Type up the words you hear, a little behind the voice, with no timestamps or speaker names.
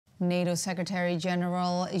NATO Secretary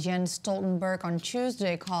General Jens Stoltenberg on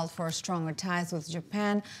Tuesday called for stronger ties with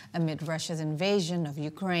Japan amid Russia's invasion of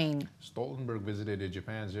Ukraine. Stoltenberg visited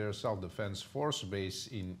Japan's Air Self-Defense Force base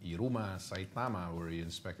in Iruma, Saitama, where he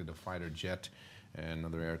inspected a fighter jet and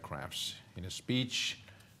other aircrafts. In a speech,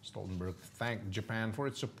 Stoltenberg thanked Japan for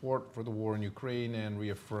its support for the war in Ukraine and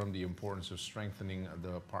reaffirmed the importance of strengthening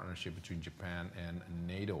the partnership between Japan and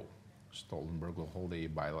NATO. Stoltenberg will hold a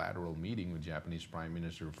bilateral meeting with Japanese Prime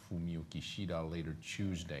Minister Fumio Kishida later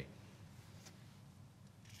Tuesday.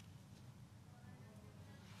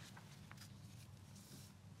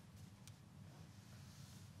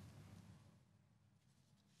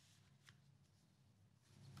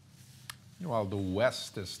 While the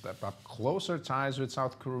West has stepped up closer ties with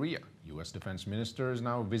South Korea, U.S. Defense Minister is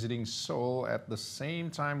now visiting Seoul at the same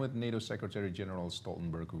time with NATO Secretary General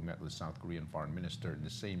Stoltenberg, who met with South Korean Foreign Minister in the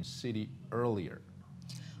same city earlier.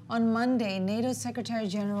 On Monday, NATO Secretary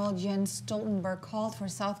General Jens Stoltenberg called for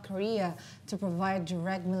South Korea to provide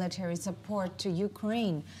direct military support to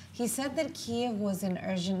Ukraine. He said that Kiev was in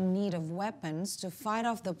urgent need of weapons to fight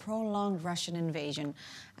off the prolonged Russian invasion.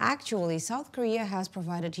 Actually, South Korea has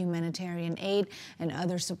provided humanitarian aid and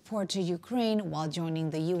other support to Ukraine while joining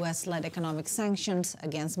the U.S.-led economic sanctions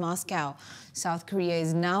against Moscow. South Korea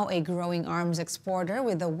is now a growing arms exporter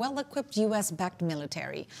with a well-equipped U.S.-backed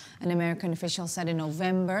military. An American official said in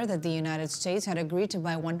November that the United States had agreed to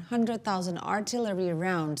buy 100,000 artillery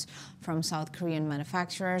rounds from South Korean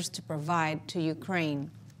manufacturers to provide to Ukraine.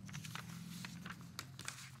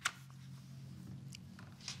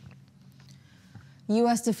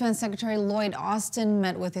 U.S. Defense Secretary Lloyd Austin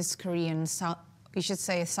met with his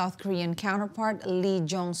South Korean counterpart Lee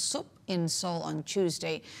Jong-sup in Seoul on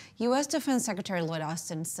Tuesday. U.S. Defense Secretary Lloyd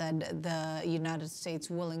Austin said the United States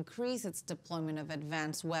will increase its deployment of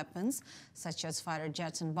advanced weapons, such as fighter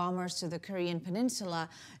jets and bombers, to the Korean Peninsula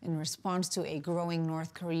in response to a growing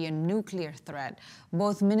North Korean nuclear threat.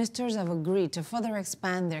 Both ministers have agreed to further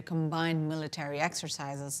expand their combined military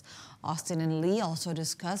exercises. Austin and Lee also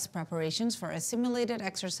discussed preparations for a simulated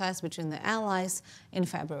exercise between the allies in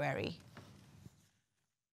February.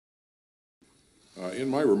 In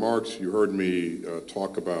my remarks, you heard me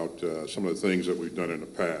talk about some of the things that we've done in the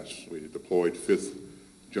past. We deployed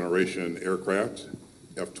fifth-generation aircraft,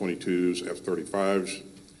 F-22s, F-35s.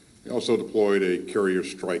 We also deployed a carrier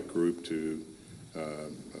strike group to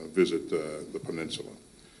visit the peninsula.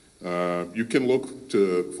 You can look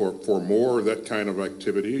for more of that kind of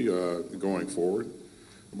activity going forward.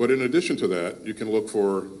 But in addition to that, you can look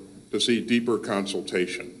to see deeper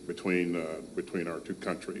consultation between our two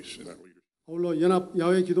countries. 아울러 연합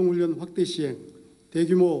야외 기동훈련 확대 시행,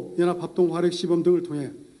 대규모 연합 합동 화력 시범 등을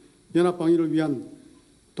통해 연합 방위를 위한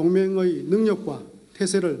동맹의 능력과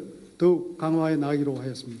태세를 더욱 강화해 나가기로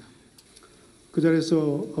하였습니다. 그 자리에서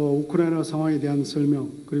우크라이나 상황에 대한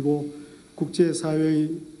설명 그리고 국제사회의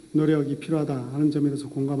노력이 필요하다 하는 점에 대해서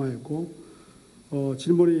공감하였고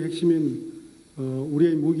질문의 핵심인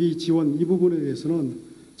우리의 무기 지원 이 부분에 대해서는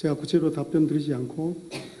제가 구체적으로 답변 드리지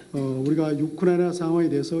않고 우리가 우크라이나 상황에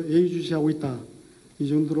대해서 예의주시하고 있다. 이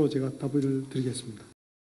정도로 제가 답을 드리겠습니다.